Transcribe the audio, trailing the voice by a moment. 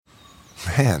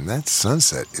Man, that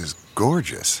sunset is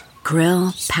gorgeous.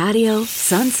 Grill, patio,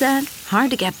 sunset.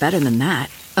 Hard to get better than that.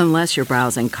 Unless you're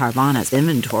browsing Carvana's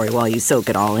inventory while you soak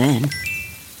it all in.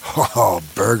 Oh,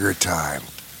 burger time.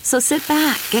 So sit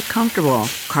back, get comfortable.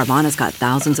 Carvana's got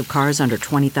thousands of cars under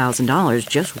 $20,000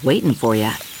 just waiting for you.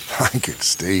 I could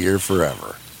stay here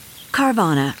forever.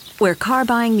 Carvana, where car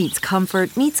buying meets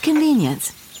comfort meets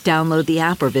convenience. Download the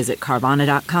app or visit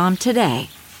Carvana.com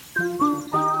today.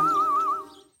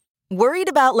 Worried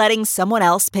about letting someone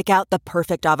else pick out the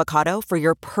perfect avocado for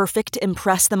your perfect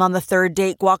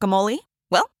impress-them-on-the-third-date guacamole?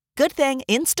 Well, good thing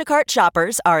Instacart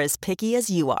shoppers are as picky as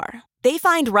you are. They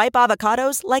find ripe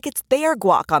avocados like it's their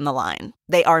guac on the line.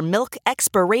 They are milk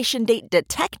expiration date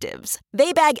detectives.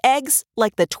 They bag eggs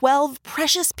like the 12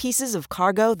 precious pieces of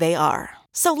cargo they are.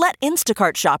 So let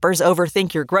Instacart shoppers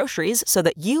overthink your groceries so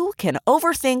that you can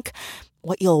overthink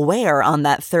what you'll wear on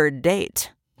that third date.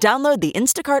 Download the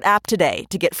Instacart app today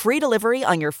to get free delivery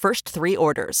on your first 3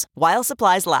 orders, while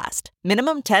supplies last.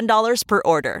 Minimum $10 per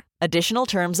order. Additional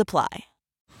terms apply.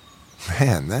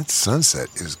 Man, that sunset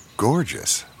is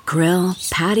gorgeous. Grill,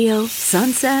 patio,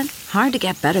 sunset. Hard to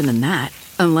get better than that.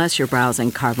 Unless you're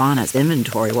browsing Carvana's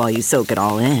inventory while you soak it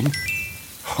all in.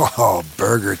 Oh,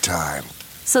 burger time.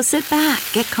 So sit back,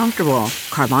 get comfortable.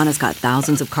 Carvana's got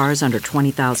thousands of cars under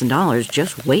 $20,000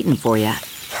 just waiting for you.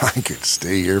 I could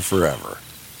stay here forever.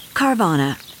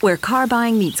 Carvana, where car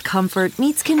buying meets comfort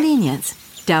meets convenience.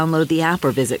 Download the app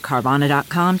or visit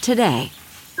Carvana.com today.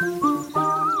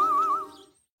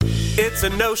 It's a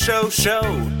no-show show.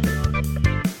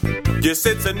 Yes,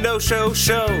 it's a no-show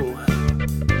show.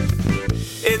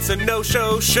 It's a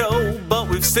no-show show, but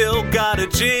we've still got a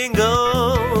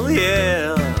jingle,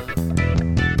 yeah.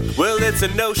 Well, it's a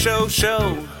no-show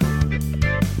show.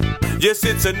 Yes,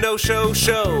 it's a no-show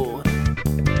show.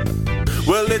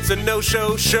 Well, it's a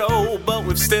no-show show, but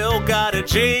we've still got a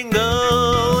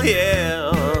jingle,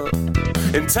 yeah.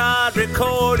 And Todd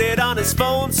recorded on his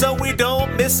phone so we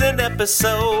don't miss an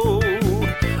episode.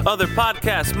 Other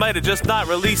podcasts might have just not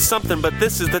released something, but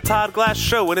this is the Todd Glass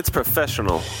Show and it's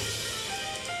professional.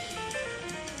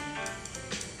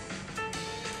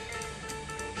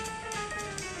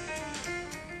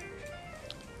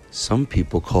 Some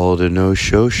people call it a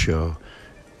no-show show.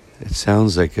 It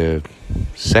sounds like a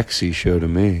sexy show to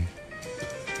me.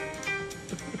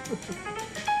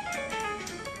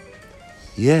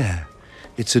 Yeah,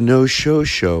 it's a no-show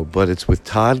show, but it's with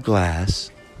Todd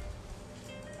Glass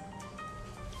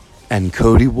and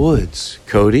Cody Woods.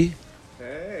 Cody?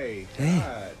 Hey.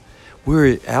 Hey.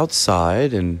 We're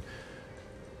outside, and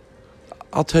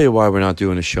I'll tell you why we're not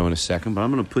doing a show in a second, but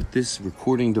I'm going to put this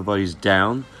recording device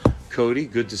down. Cody,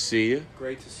 good to see you.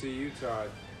 Great to see you, Todd.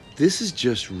 This is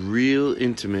just real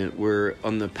intimate. We're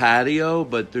on the patio,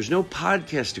 but there's no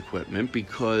podcast equipment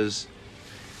because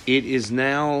it is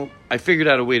now... I figured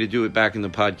out a way to do it back in the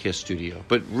podcast studio,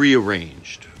 but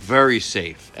rearranged. Very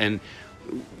safe. And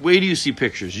wait till you see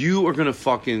pictures. You are going to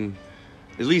fucking...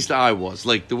 At least I was.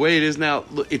 Like, the way it is now,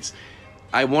 it's...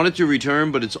 I wanted to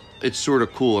return, but it's sort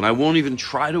of cool. And I won't even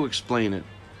try to explain it.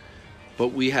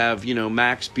 But we have,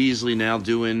 Max Beasley now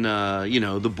doing,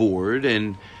 the board,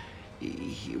 and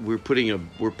we're putting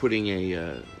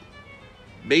a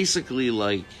basically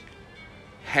like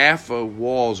half a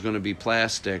wall is going to be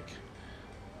plastic,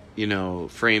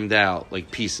 framed out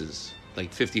like pieces,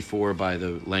 like 54 by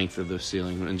the length of the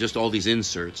ceiling, and just all these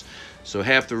inserts. So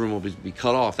half the room will be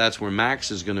cut off. That's where Max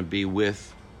is going to be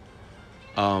with,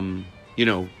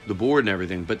 the board and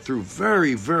everything, but through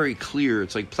very, very clear.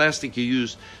 It's like plastic you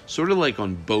use sort of like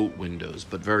on boat windows,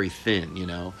 but very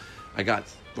thin, I got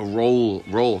a roll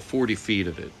of 40 feet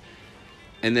of it.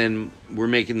 And then we're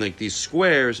making like these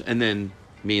squares, and then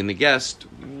me and the guest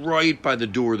right by the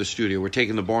door of the studio. We're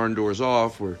taking the barn doors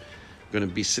off. We're going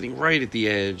to be sitting right at the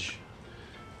edge.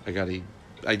 I got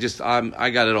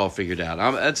it all figured out.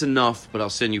 That's enough, but I'll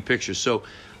send you pictures. So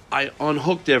I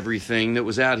unhooked everything that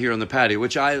was out here on the patio,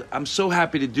 which I'm so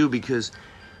happy to do because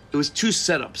it was 2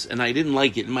 setups, and I didn't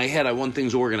like it. In my head, I want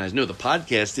things organized. No, the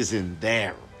podcast is in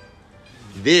there.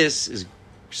 This is,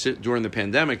 during the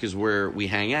pandemic, is where we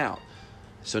hang out.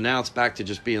 So now it's back to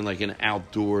just being like an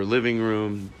outdoor living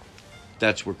room.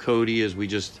 That's where Cody is. We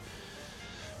just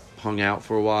hung out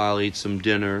for a while, ate some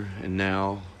dinner, and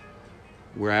now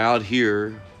we're out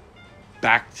here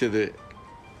back to the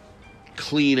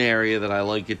clean area that I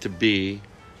like it to be,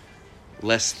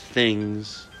 less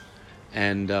things,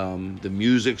 and the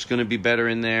music's going to be better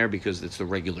in there because it's the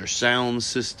regular sound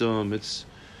system. It's,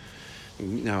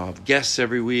 I have guests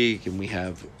every week, and we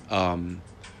have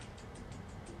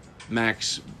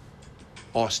Max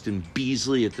Austin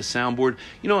Beasley at the soundboard.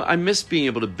 I miss being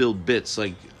able to build bits.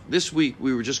 Like this week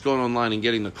we were just going online and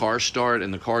getting the car start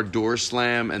and the car door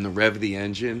slam and the rev the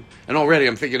engine. And already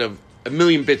I'm thinking of a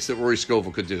million bits that Rory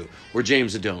Scovel could do, or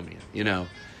James Adomian, you know.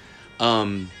 All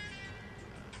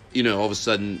of a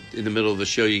sudden, in the middle of the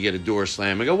show, you get a door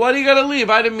slam. I go, why do you got to leave?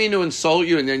 I didn't mean to insult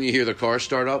you. And then you hear the car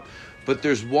start up. But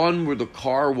there's one where the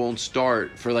car won't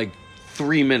start for like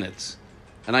 3 minutes.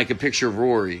 And I could picture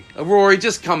Rory. Rory,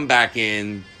 just come back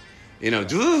in.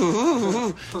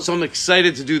 So I'm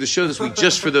excited to do the show this week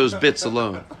just for those bits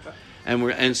alone.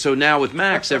 And so now with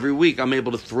Max, every week I'm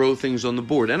able to throw things on the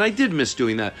board. And I did miss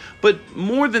doing that. But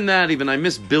more than that even, I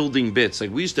miss building bits.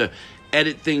 Like we used to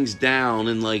edit things down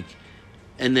and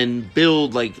then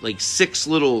build like 6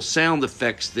 little sound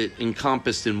effects that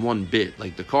encompassed in one bit,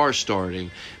 like the car starting.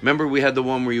 Remember we had the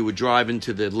one where you would drive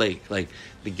into the lake, like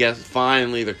the guest,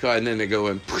 finally the car, and then they go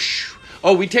in, push.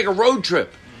 Oh, we take a road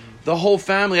trip. The whole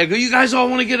family. I go, you guys all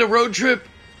want to get a road trip?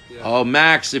 Yeah. Oh,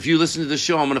 Max, if you listen to the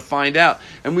show, I'm going to find out.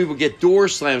 And we would get door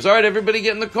slams. All right, everybody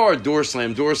get in the car. Door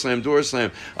slam, door slam, door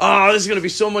slam. Oh, this is going to be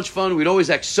so much fun. We'd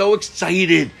always act so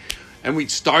excited. And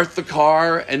we'd start the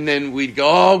car, and then we'd go,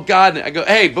 oh, God. I go,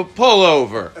 hey, but pull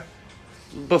over.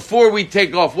 Before we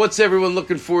take off, what's everyone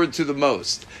looking forward to the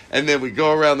most? And then we'd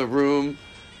go around the room,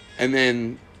 and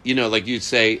then, like you'd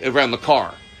say, around the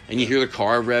car. And you hear the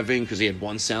car revving, because he had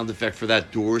one sound effect for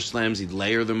that, door slams. He'd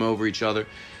layer them over each other.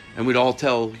 And we'd all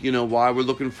tell, why we're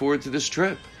looking forward to this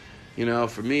trip.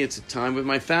 For me, it's a time with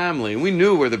my family. And we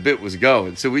knew where the bit was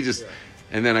going. So we just,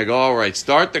 and then I go, all right,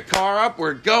 start the car up.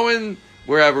 We're going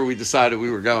wherever we decided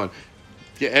we were going.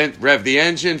 Rev the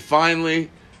engine,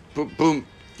 finally, boom, boom.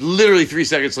 Literally 3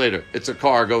 seconds later, it's a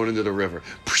car going into the river.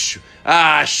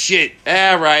 Ah, shit.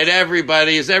 All right,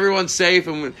 everybody. Is everyone safe?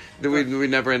 And we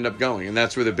never end up going. And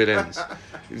that's where the bit ends.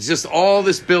 It's just all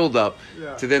this build-up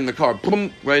to then the car,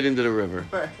 boom, right into the river.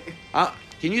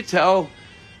 Can you tell?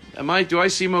 Do I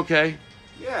seem okay?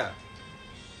 Yeah.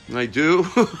 I do?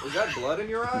 Is that blood in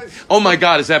your eyes? Oh, my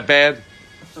God. Is that bad?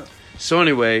 So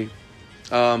anyway,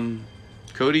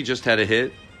 Cody just had a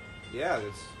hit. Yeah,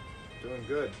 it's doing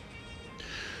good.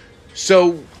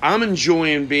 So I'm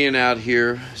enjoying being out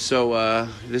here. So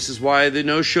this is why the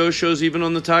no-show shows, even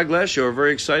on the Todd Glass Show, are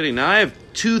very exciting. Now I have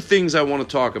 2 things I want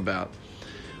to talk about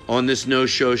on this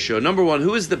no-show show. Number one,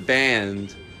 who is the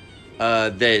band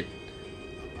that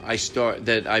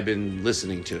I've been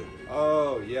listening to?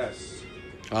 Oh, yes.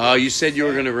 Oh, you said you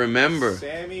were going to remember.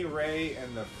 Sammy Ray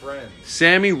and the Friends.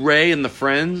 Sammy Ray and the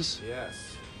Friends?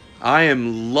 Yes. I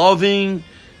am loving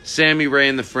Sammy Ray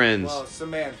and the Friends. Well,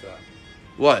 Samantha.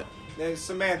 What? It's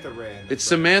Samantha Ray. And the It's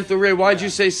Friends. Samantha Ray. Why'd you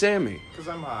say Sammy? Because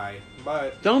I'm high,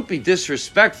 but... Don't be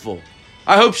disrespectful.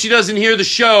 I hope she doesn't hear the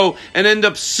show and end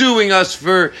up suing us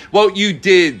for what you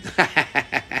did.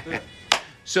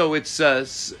 So it's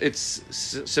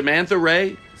Samantha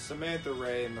Ray. Samantha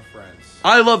Ray and the Friends.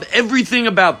 I love everything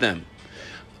about them.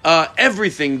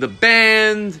 Everything, the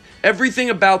band,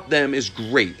 everything about them is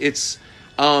great. It's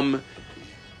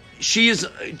she is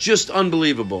just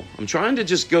unbelievable. I'm trying to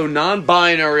just go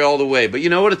non-binary all the way, but you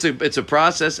know what? It's a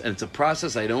process, and it's a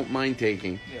process I don't mind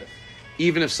taking. Yes.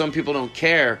 Even if some people don't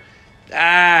care.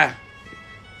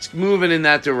 It's moving in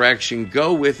that direction.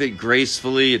 Go with it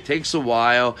gracefully. It takes a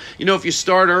while. If you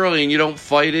start early and you don't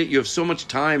fight it, you have so much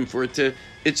time for it to...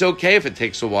 It's okay if it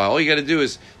takes a while. All you got to do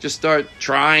is just start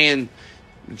trying.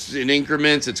 It's in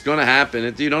increments. It's going to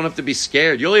happen. You don't have to be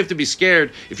scared. You only have to be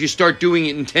scared if you start doing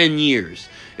it in 10 years.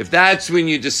 If that's when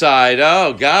you decide,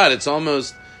 oh, God, it's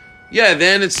almost... Yeah,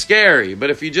 then it's scary. But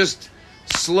if you just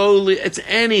slowly... It's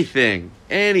anything.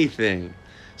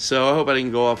 So I hope I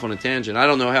didn't go off on a tangent. I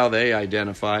don't know how they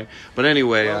identify. But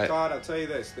anyway... Well, Todd, I'll tell you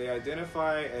this. They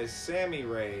identify as Sammy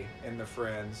Ray and the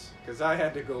Friends, because I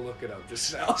had to go look it up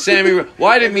just now. Sammy Ray...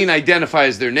 Well, I didn't mean identify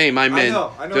as their name. I meant,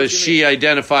 I know does she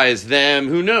identify as them?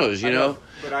 Who knows, I know,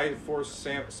 but I forced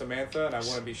Samantha, and I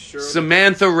want to be sure.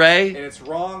 Samantha Ray? And it's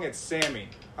wrong. It's Sammy.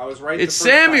 I was right. It's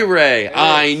Sammy time. Ray. It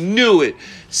I is. knew it.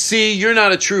 See, you're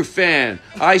not a true fan.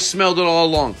 I smelled it all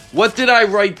along. What did I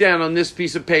write down on this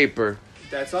piece of paper?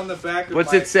 That's on the back of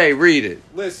What's my... it say? Read it.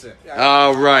 Listen.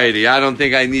 All righty. I don't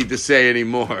think I need to say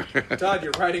anymore. Todd,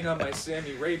 you're writing on my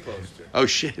Sammy Ray poster. Oh,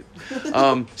 shit.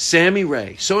 Sammy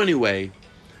Ray. So anyway,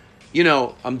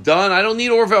 I'm done. I don't need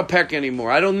Orville Peck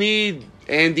anymore. I don't need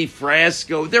Andy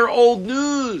Frasco. They're old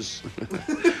news.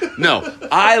 No,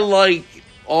 I like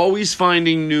always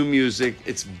finding new music.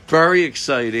 It's very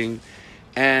exciting,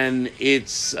 and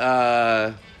it's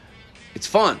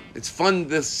fun. It's fun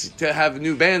to have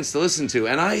new bands to listen to,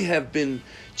 and I have been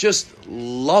just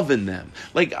loving them.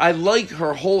 Like, I like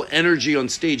her whole energy on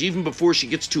stage, even before she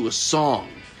gets to a song,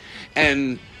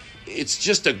 and it's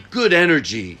just a good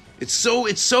energy. It's so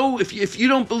if you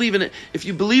don't believe in it, if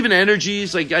you believe in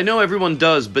energies, like I know everyone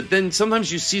does, but then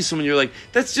sometimes you see someone, you're like,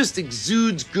 that's just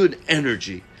exudes good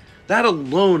energy. That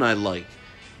alone I like.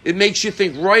 It makes you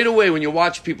think right away when you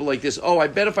watch people like this, oh, I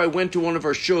bet if I went to one of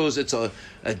our shows, it's a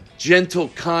gentle,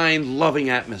 kind, loving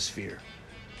atmosphere.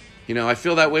 You know, I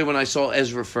feel that way when I saw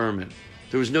Ezra Furman.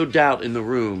 There was no doubt in the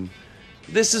room.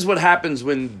 This is what happens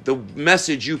when the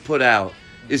message you put out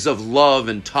is of love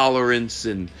and tolerance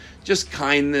and just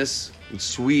kindness and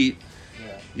sweet.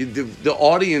 Yeah. The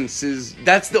audiences,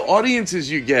 that's the audiences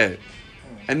you get.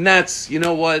 And that's, you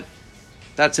know what?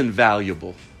 That's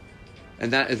invaluable.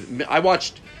 And that is, I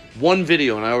watched one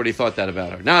video and I already thought that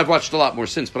about her. Now I've watched a lot more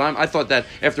since, but I thought that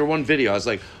after one video, I was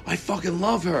like, I fucking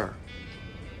love her.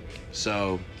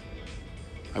 So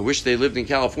I wish they lived in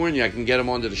California. I can get them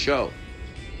onto the show.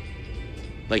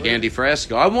 Like Andy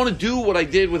Frasco. I want to do what I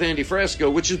did with Andy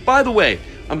Frasco, which is, by the way,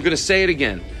 I'm going to say it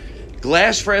again.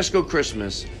 Glass Frasco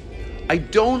Christmas. I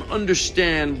don't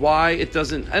understand why it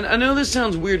doesn't, and I know this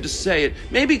sounds weird to say it,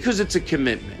 maybe because it's a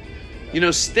commitment. You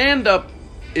know, stand-up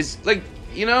is like,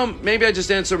 you know, maybe I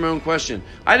just answered my own question.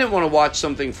 I didn't want to watch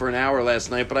something for an hour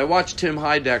last night, but I watched Tim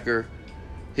Heidecker,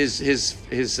 his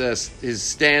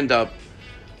stand-up,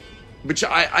 which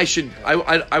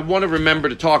I want to remember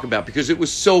to talk about because it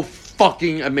was so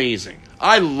fucking amazing.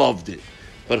 I loved it.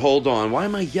 But hold on, why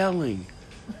am I yelling?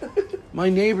 My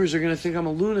neighbors are going to think I'm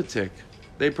a lunatic.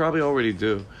 They probably already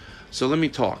do. So let me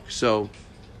talk. So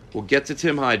we'll get to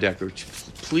Tim Heidecker.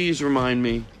 Please remind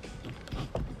me.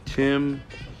 Tim.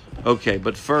 Okay,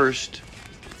 but first,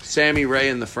 Sammy Ray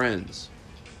and the Friends.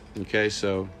 Okay,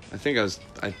 so I think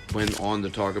I went on to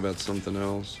talk about something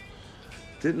else.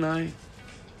 Didn't I?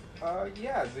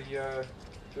 Yeah,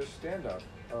 the stand-up.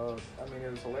 I mean,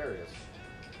 it was hilarious.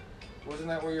 Wasn't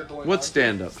that where you're going? What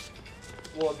stand-up?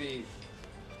 Well, the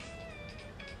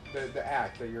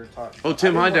act that you're talking. Oh,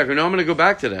 Tim Heidecker. No, I'm going to go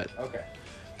back to that. Okay.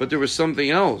 But there was something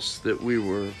else that we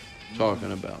were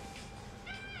talking about.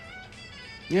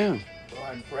 Yeah. Well,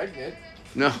 I'm pregnant.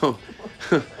 No.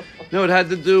 No, it had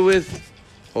to do with...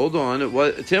 Hold on. It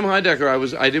was Tim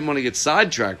Heidecker. I didn't want to get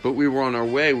sidetracked, but we were on our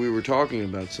way. We were talking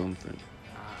about something.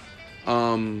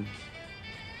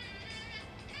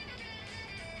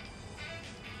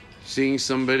 Seeing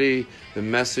somebody, the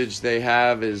message they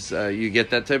have is you get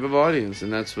that type of audience,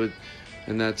 and that's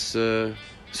so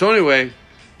anyway,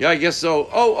 yeah, I guess so.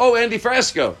 Oh, Andy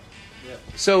Frasco. Yeah.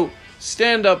 So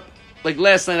stand up, like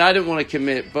last night, I didn't want to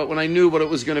commit, but when I knew what it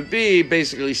was going to be,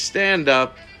 basically stand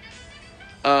up,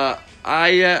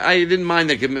 I didn't mind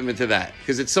the commitment to that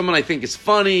because it's someone I think is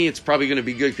funny. It's probably going to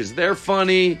be good because they're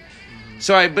funny.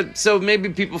 So maybe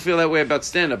people feel that way about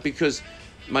stand up because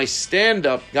my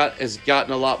stand-up has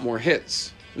gotten a lot more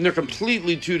hits. And they're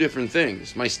completely two different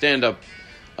things. My stand-up,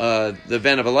 the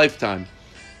event of a lifetime,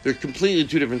 they're completely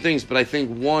two different things, but I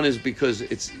think one is because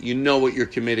it's, you know what you're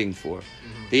committing for.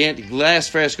 Mm-hmm. The Glass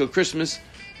Frasco Christmas,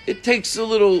 it takes a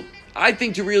little, I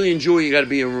think to really enjoy, you got to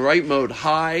be in right mode,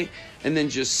 high, and then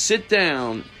just sit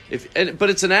down. But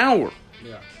it's an hour.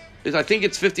 Yeah. I think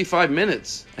it's 55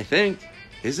 minutes, I think.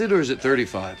 Is it, or is it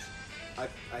 35?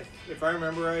 If I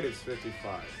remember right, it's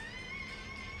 55.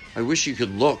 I wish you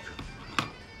could look.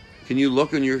 Can you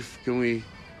look on your... Can we...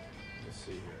 Let's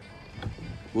see here.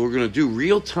 We're going to do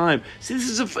real time. See,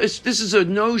 this is a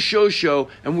no-show show,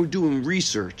 and we're doing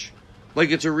research.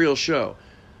 Like it's a real show.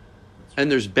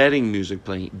 And there's betting music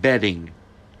playing. Betting.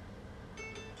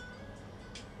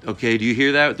 Okay, do you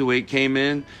hear that, the way it came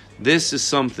in? This is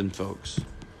something, folks.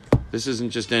 This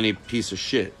isn't just any piece of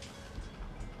shit.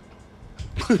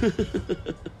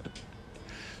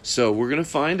 So we're going to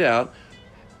find out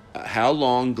how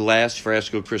long Glass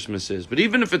Frasco Christmas is. But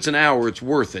even if it's an hour, it's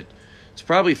worth it. It's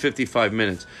probably 55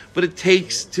 minutes. But it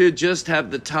takes to just have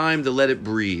the time to let it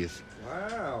breathe.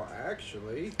 Wow,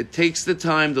 actually. It takes the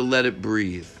time to let it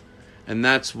breathe. And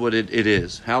that's what it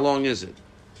is. How long is it?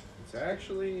 It's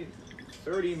actually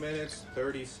 30 minutes,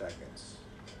 30 seconds.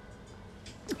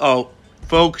 Oh,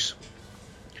 folks,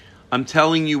 I'm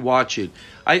telling you, watch it.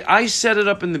 I set it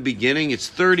up in the beginning. It's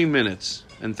 30 minutes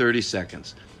and 30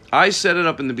 seconds. I set it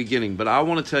up in the beginning, but I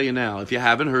want to tell you now, if you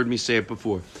haven't heard me say it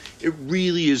before, it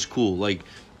really is cool. Like,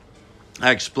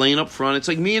 I explain up front. It's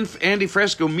like me and Andy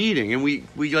Frasco meeting, and we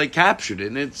like captured it,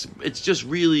 and it's just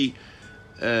really,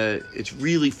 it's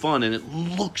really fun, and it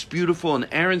looks beautiful. And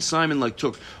Aaron Simon like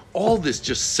took all this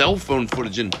just cell phone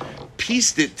footage and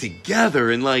pieced it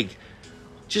together, and like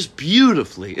just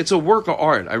beautifully. It's a work of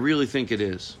art. I really think it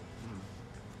is.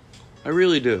 I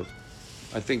really do.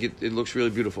 I think it looks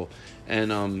really beautiful.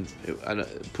 And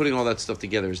putting all that stuff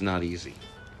together is not easy.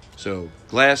 So,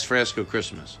 Glass Frasco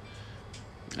Christmas.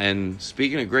 And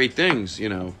speaking of great things, you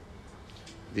know,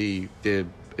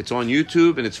 it's on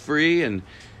YouTube and it's free, and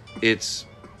it's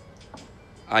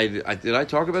I did I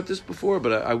talk about this before,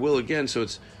 but I will again. So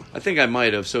I think I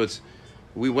might have. So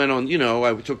we went on.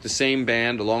 I took the same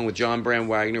band along with John Brand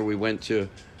Wagner. We went to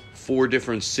 4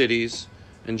 different cities,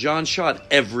 and John shot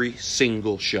every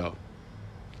single show.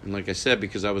 And like I said,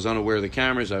 because I was unaware of the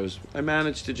cameras, I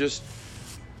managed to just,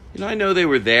 I know they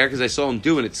were there because I saw him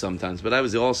doing it sometimes, but that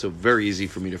was also very easy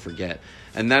for me to forget.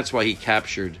 And that's why he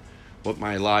captured what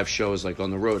my live show is like on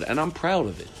the road. And I'm proud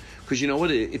of it. Because you know what?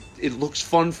 It looks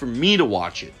fun for me to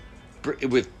watch it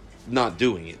with not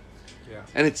doing it. Yeah.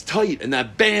 And it's tight. And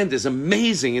that band is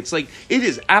amazing. It's like, it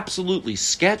is absolutely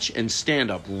sketch and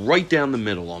stand-up right down the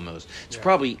middle almost. It's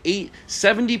probably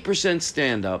 70%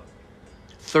 stand-up,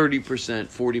 30%,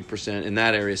 40% in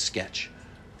that area sketch.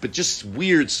 But just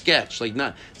weird sketch, like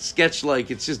not sketch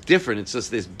like it's just different. It's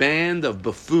just this band of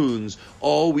buffoons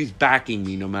always backing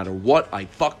me no matter what I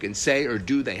fucking say or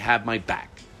do, they have my back.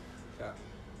 Yeah.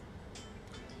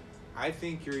 I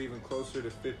think you're even closer to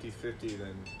 50-50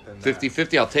 than that.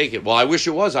 50-50, I'll take it. Well, I wish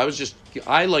it was.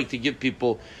 I like to give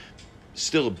people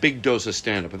still a big dose of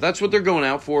stand-up. If that's what they're going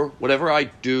out for, whatever I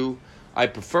do, I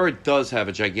prefer it does have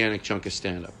a gigantic chunk of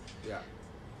stand-up.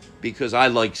 Because I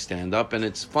like stand-up, and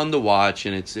it's fun to watch,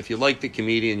 and if you like the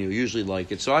comedian, you'll usually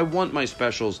like it. So I want my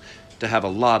specials to have a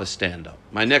lot of stand-up.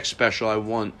 My next special,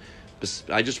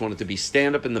 I just want it to be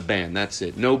stand-up in the band. That's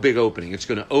it. No big opening. It's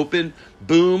going to open,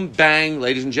 boom, bang,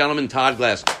 ladies and gentlemen, Todd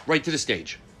Glass, right to the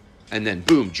stage. And then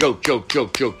boom, joke, joke,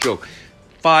 joke, joke, joke.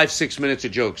 5-6 minutes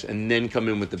of jokes, and then come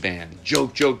in with the band.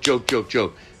 Joke, joke, joke, joke,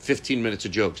 joke. 15 minutes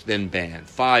of jokes, then band.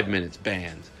 5 minutes,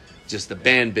 band. Just the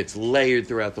band bits layered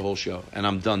throughout the whole show, and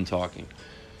I'm done talking.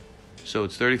 So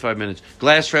it's 35 minutes.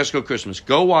 Glass Fresco Christmas.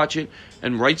 Go watch it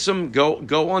and write some.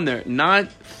 Go on there. Not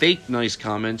fake nice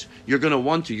comments. You're gonna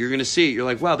want to. You're gonna see it. You're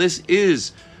like, wow, this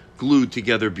is glued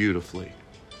together beautifully.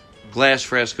 Glass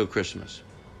Fresco Christmas.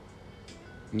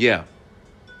 Yeah,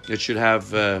 it should have.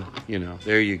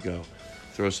 There you go.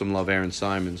 Throw some love Aaron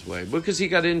Simon's way because he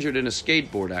got injured in a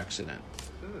skateboard accident.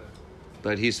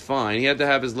 But he's fine. He had to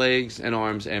have his legs and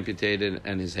arms amputated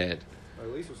and his head. At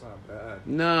least it's not bad.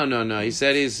 No. He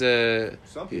said he's...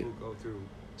 Some people go through...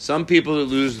 Some people that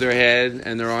lose their head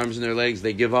and their arms and their legs,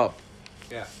 they give up.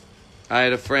 Yeah. I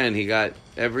had a friend. He got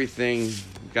everything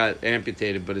got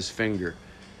amputated but his finger.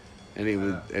 And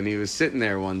he was sitting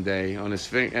there one day on his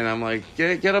finger. And I'm like,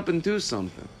 get up and do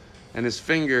something. And his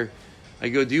finger... I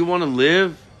go, do you want to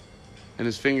live? And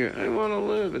his finger, I want to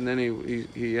live. And then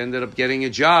he ended up getting a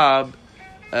job...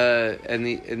 in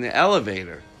the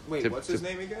elevator. Wait, what's his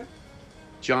name again?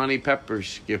 Johnny Pepper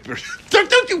Skipper.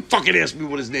 Don't you fucking ask me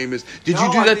what his name is. Did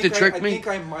you do that to trick me? I think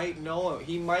I might know him.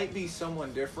 He might be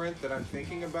someone different that I'm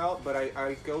thinking about, but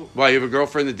I go... Why, you have a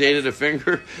girlfriend that dated a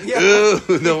finger? Yeah.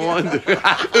 Ooh, no wonder.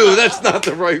 Ooh, that's not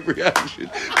the right reaction.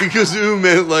 Because ooh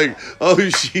meant like, oh,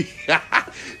 she...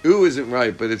 Ooh isn't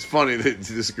right, but it's funny that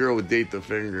this girl would date the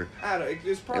finger.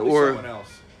 It's probably someone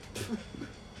else.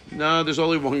 No, there's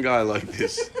only one guy like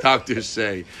this. Doctors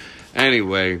say.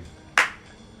 Anyway.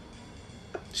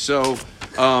 So,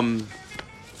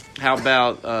 how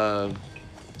about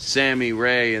Sammy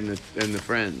Ray and the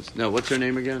Friends? No, what's her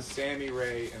name again? Sammy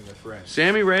Ray and the Friends.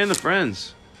 Sammy Ray and the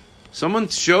Friends. Someone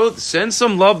send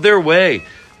some love their way.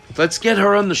 Let's get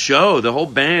her on the show. The whole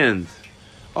band.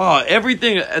 Oh,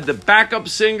 everything. The backup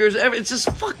singers. It's just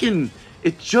fucking.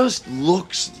 It just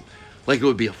looks like it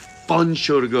would be a fun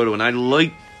show to go to,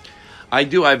 and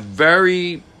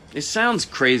it sounds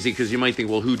crazy because you might think,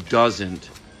 well, who doesn't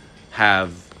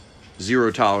have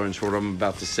zero tolerance for what I'm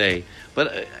about to say?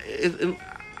 But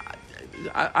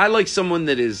I like someone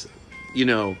that is,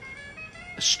 a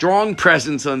strong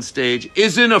presence on stage,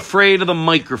 isn't afraid of the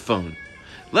microphone,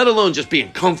 let alone just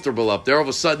being comfortable up there. All of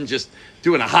a sudden just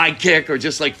doing a high kick or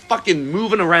just like fucking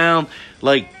moving around.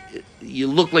 Like you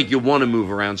look like you want to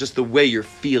move around, just the way you're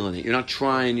feeling it. You're not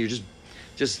trying, you're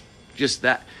just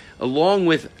that. Along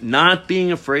with not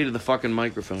being afraid of the fucking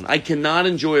microphone. I cannot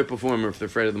enjoy a performer if they're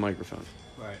afraid of the microphone.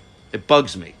 Right. It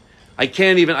bugs me. I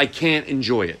can't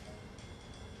enjoy it.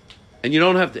 And you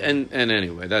don't have to, and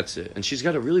anyway, that's it. And she's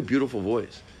got a really beautiful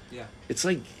voice. Yeah. It's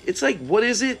like, what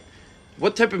is it?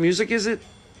 What type of music is it?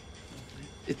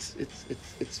 It's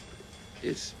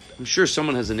I'm sure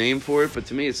someone has a name for it, but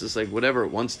to me it's just like whatever it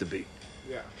wants to be.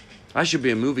 Yeah. I should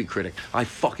be a movie critic. I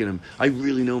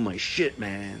really know my shit,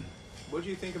 man. What do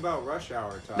you think about Rush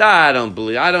Hour, Todd? I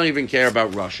don't even care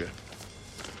about Russia.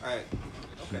 Okay.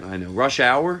 I know. Rush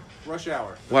Hour? Rush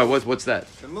Hour. Why, what's that?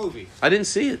 The movie. I didn't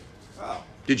see it. Oh.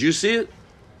 Did you see it?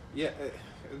 Yeah,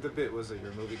 the bit was that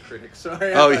you're a movie critic.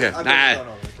 Sorry. Oh,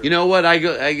 yeah. You know what?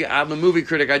 I'm a movie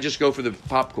critic. I just go for the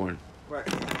popcorn. Right.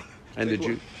 And did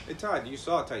you? Hey, Todd, you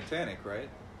saw Titanic, right?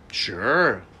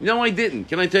 Sure. No, I didn't.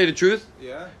 Can I tell you the truth?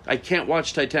 Yeah. I can't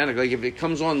watch Titanic. Like, if it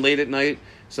comes on late at night,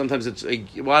 sometimes it's...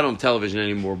 well, I don't have television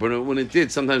anymore, but when it did,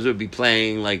 sometimes it would be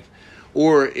playing, like...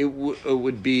 Or it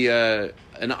would be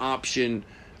an option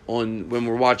on when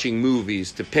we're watching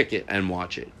movies to pick it and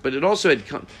watch it. But it also had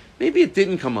come... Maybe it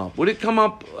didn't come up. Would it come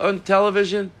up on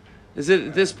television? Is it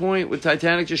at this point? Would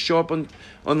Titanic just show up on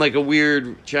like a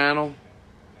weird channel?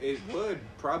 It would.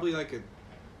 Probably like a...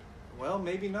 Well,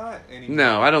 maybe not anymore.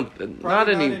 No, I don't.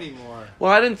 Probably not anymore.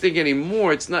 Well, I didn't think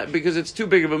anymore. It's not because it's too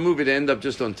big of a movie to end up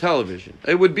just on television.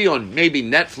 It would be on maybe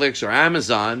Netflix or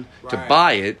Amazon to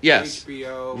buy it. Yes,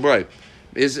 HBO. Right.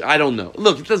 I don't know.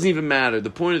 Look, it doesn't even matter.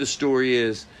 The point of the story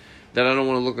is that I don't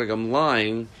want to look like I'm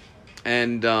lying,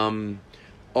 and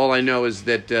all I know is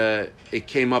that it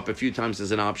came up a few times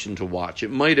as an option to watch. It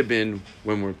might have been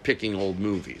when we're picking old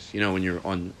movies. You know, when you're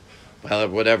on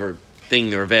whatever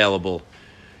thing they're available.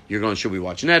 You're going, should we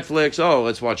watch Netflix? Oh,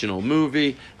 let's watch an old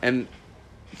movie. And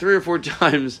 3 or 4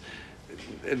 times,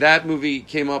 that movie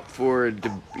came up for,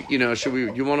 you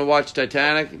want to watch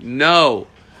Titanic? No.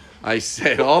 I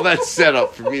said, all that set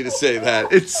up for me to say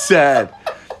that. It's sad.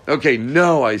 Okay,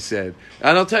 no, I said.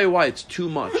 And I'll tell you why. It's too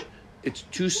much. It's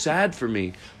too sad for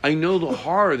me. I know the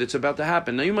horror that's about to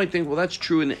happen. Now, you might think, well, that's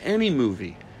true in any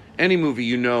movie. Any movie,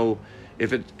 even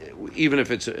if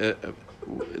it's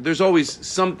there's always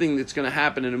something that's going to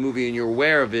happen in a movie and you're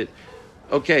aware of it.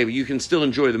 Okay, you can still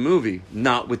enjoy the movie.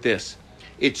 Not with this.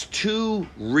 It's too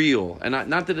real. And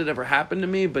not that it ever happened to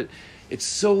me, but it's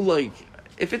so like,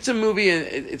 if it's a movie and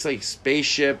it's like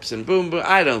spaceships and boom, boom,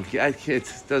 I'm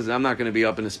not going to be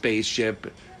up in a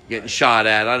spaceship getting shot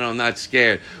at. I'm not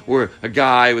scared. Or a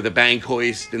guy with a bank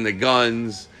hoist and the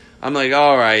guns. I'm like,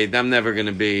 all right, I'm never going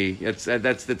to be. That's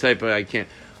the type of, I can't.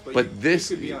 But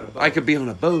this, I could be on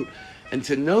a boat. And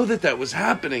to know that was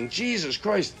happening, Jesus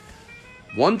Christ.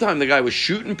 One time the guy was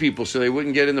shooting people so they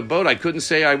wouldn't get in the boat. I couldn't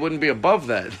say I wouldn't be above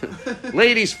that.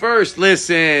 Ladies first,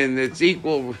 listen, it's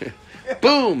equal.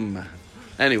 Boom.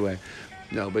 Anyway,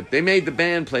 no, but they made the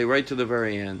band play right to the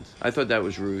very end. I thought that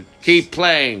was rude. Keep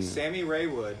playing. Sammy Ray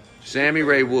would. Sammy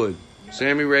Ray would.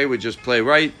 Sammy Ray would just play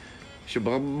right. I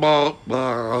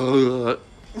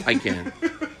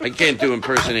can't do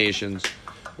impersonations.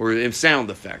 Or in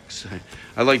sound effects.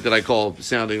 I like that I call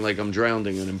sounding like I'm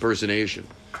drowning an impersonation.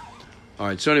 All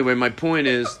right, so anyway, my point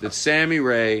is that Sammy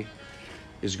Ray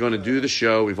is going to do the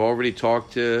show. We've already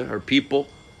talked to her people,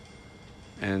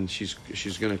 and she's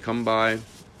going to come by.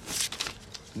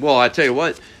 Well, I tell you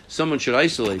what, someone should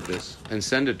isolate this and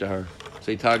send it to her.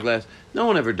 Say, Todd Glass, no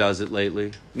one ever does it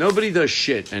lately. Nobody does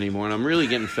shit anymore, and I'm really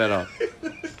getting fed up.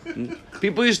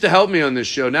 People used to help me on this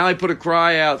show. Now I put a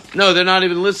cry out. No, they're not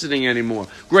even listening anymore.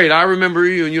 Great, I remember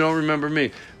you and you don't remember me.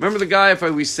 Remember the guy,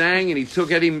 we sang and he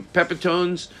took Eddie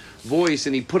Pepitone's voice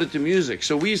and he put it to music.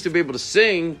 So we used to be able to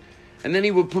sing and then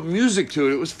he would put music to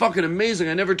it. It was fucking amazing.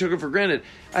 I never took it for granted.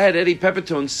 I had Eddie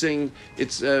Pepitone sing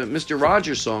it's Mr.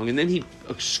 Rogers' song and then he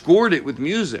scored it with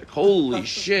music. Holy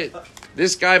shit.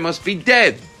 This guy must be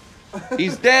dead.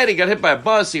 He's dead. He got hit by a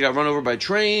bus. He got run over by a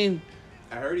train.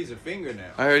 I heard he's a finger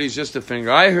now. I heard he's just a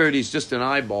finger. I heard he's just an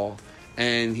eyeball,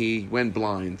 and he went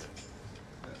blind.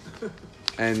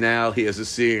 And now he has a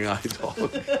seeing eye dog.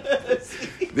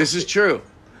 This is true.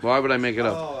 Why would I make it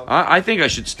up? I think I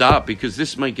should stop because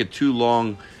this might get too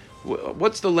long.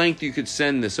 What's the length you could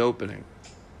send this opening?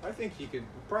 I think you could,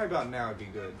 probably about now would be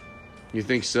good. You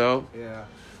think so? Yeah.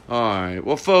 All right.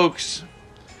 Well, folks,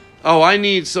 I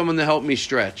need someone to help me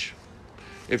stretch.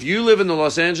 If you live in the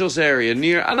Los Angeles area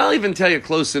and I'll even tell you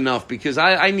close enough because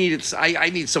I need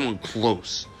someone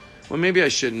close. Well, maybe I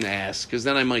shouldn't ask because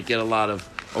then I might get a lot of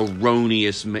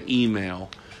erroneous email.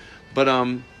 But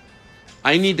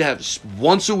I need to have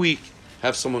once a week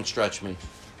have someone stretch me.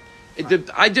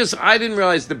 I didn't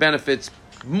realize the benefits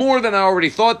more than I already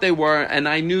thought they were, and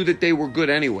I knew that they were good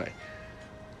anyway.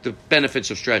 The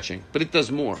benefits of stretching, but it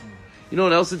does more. You know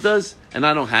what else it does? And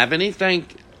I don't have any.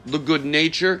 Thank the good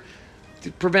nature.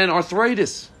 To prevent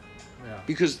arthritis. Yeah.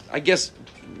 Because I guess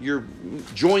your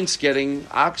joints getting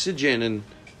oxygen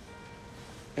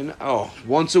and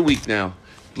once a week now.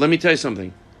 Let me tell you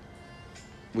something.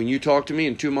 When you talk to me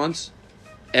in 2 months,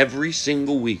 every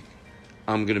single week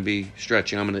I'm going to be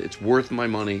stretching. It's worth my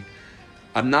money.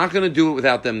 I'm not going to do it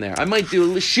without them there. I might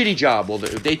do a shitty job.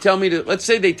 If they tell me let's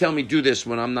say they tell me do this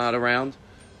when I'm not around.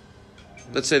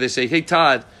 Let's say they say, hey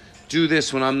Todd, do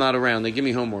this when I'm not around. They give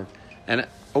me homework. And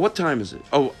what time is it?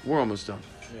 Oh, we're almost done.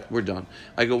 Yeah. We're done.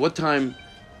 I go, what time?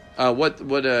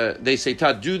 They say,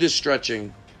 Todd, do this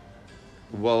stretching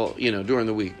well, during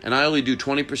the week. And I only do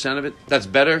 20% of it. That's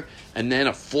better. And then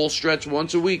a full stretch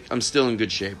once a week, I'm still in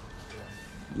good shape.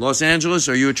 Los Angeles,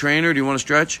 are you a trainer? Do you want to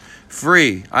stretch?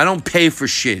 Free. I don't pay for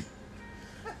shit.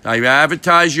 I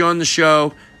advertise you on the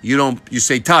show. You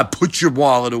say, Todd, put your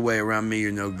wallet away around me.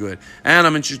 You're no good. And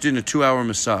I'm interested in a 2-hour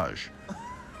massage.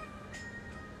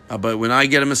 But when I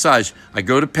get a massage, I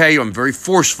go to pay you. I'm very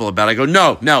forceful about it. I go,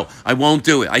 no, I won't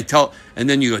do it. And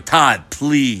then you go, Todd,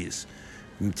 please.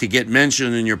 To get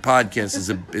mentioned in your podcast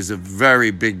is a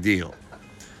very big deal.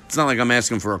 It's not like I'm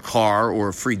asking for a car or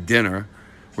a free dinner.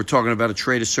 We're talking about a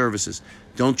trade of services.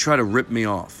 Don't try to rip me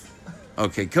off.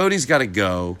 Okay, Cody's got to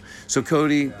go. So,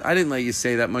 Cody, I didn't let you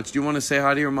say that much. Do you want to say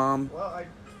hi to your mom? Well,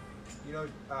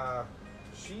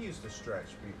 she used to stretch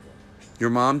people. Your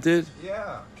mom did?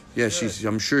 Yeah. Yeah,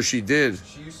 I'm sure she did.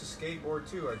 She used to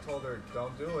skateboard too. I told her,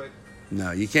 don't do it.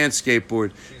 No, you can't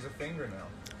skateboard. She's a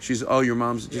fingernail. Your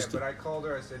mom's just... Yeah, but I called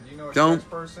her. I said, a don't. stretch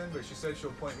person? But she said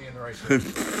she'll point me in the right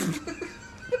direction.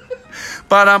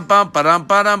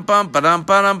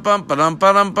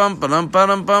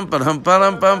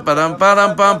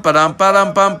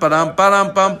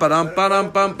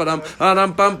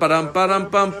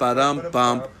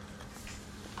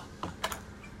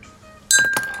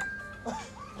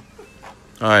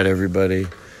 All right, everybody.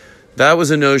 That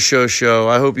was a no-show show.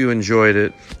 I hope you enjoyed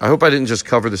it. I hope I didn't just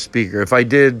cover the speaker. If I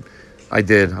did, I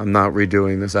did. I'm not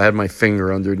redoing this. I had my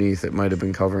finger underneath. It might have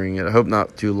been covering it. I hope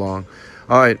not too long.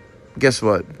 All right, guess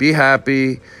what? Be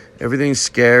happy. Everything's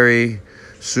scary.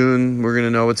 Soon we're going to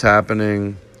know what's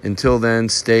happening. Until then,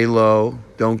 stay low.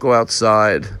 Don't go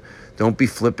outside. Don't be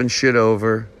flipping shit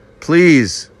over.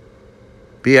 Please,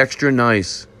 be extra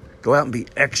nice. Go out and be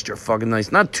extra fucking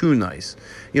nice. Not too nice.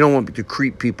 You don't want to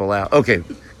creep people out. Okay,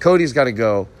 Cody's got to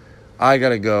go. I got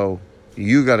to go.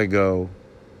 You got to go.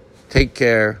 Take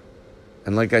care.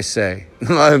 And like I say,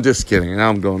 I'm just kidding. Now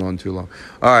I'm going on too long.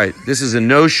 All right, this is a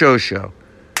no-show show.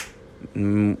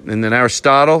 And then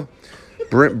Aristotle,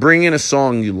 bring in a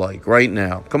song you like right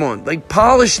now. Come on,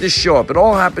 polish this show up. It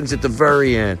all happens at the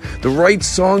very end. The right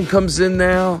song comes in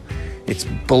now. It's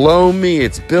below me.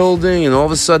 It's building. And all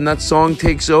of a sudden that song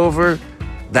takes over.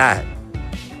 That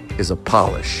is a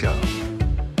polished show.